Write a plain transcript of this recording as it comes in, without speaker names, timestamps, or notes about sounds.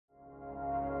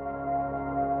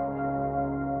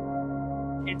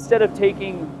Instead of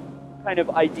taking kind of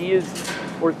ideas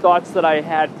or thoughts that I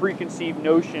had, preconceived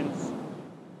notions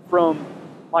from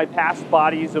my past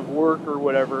bodies of work or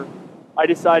whatever, I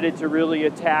decided to really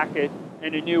attack it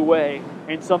in a new way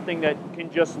and something that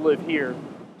can just live here.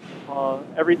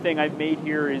 Everything I've made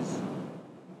here is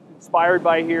inspired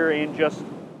by here and just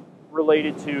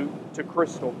related to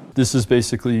crystal. This is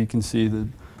basically, you can see that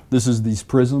this is these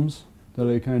prisms that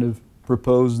I kind of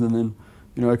proposed and then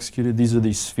executed. These are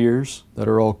these spheres that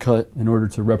are all cut in order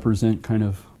to represent kind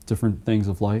of different things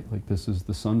of light. Like this is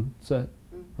the sunset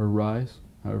or rise,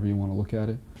 however you want to look at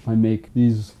it. I make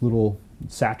these little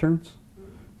Saturns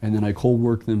and then I cold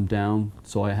work them down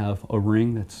so I have a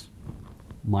ring that's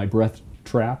my breath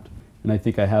trapped, and I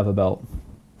think I have about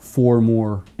 4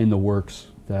 more in the works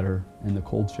that are in the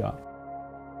cold shop.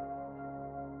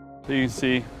 So you can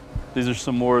see these are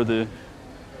some more of the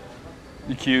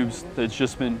cubes that's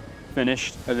just been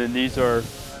finished, and then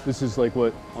this is like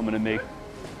what I'm going to make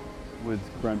with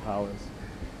Grand Palace.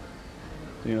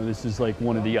 This is like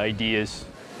one of the ideas.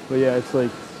 But yeah, it's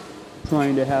like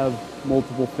trying to have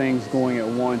multiple things going at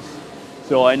once.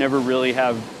 So I never really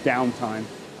have downtime.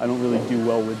 I don't really do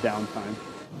well with downtime.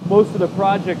 Most of the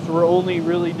projects were only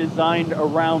really designed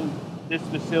around this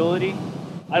facility.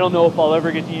 I don't know if I'll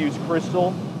ever get to use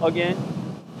crystal again.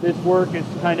 This work is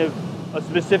kind of a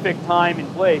specific time and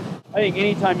place. I think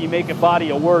anytime you make a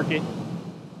body of work, it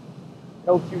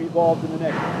helps you evolve to the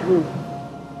next group.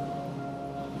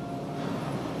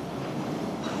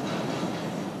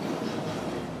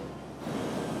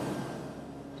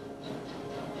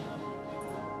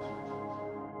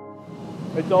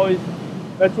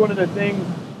 That's one of the things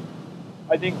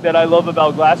I think that I love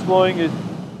about glassblowing is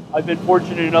I've been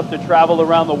fortunate enough to travel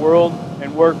around the world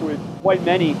and work with quite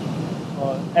many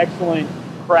excellent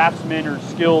craftsmen or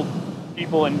skilled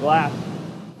people in glass.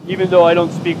 Even though I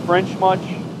don't speak French much,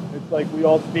 it's like we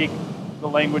all speak the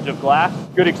language of glass.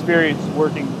 Good experience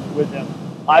working with them.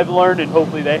 I've learned and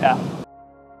hopefully they have.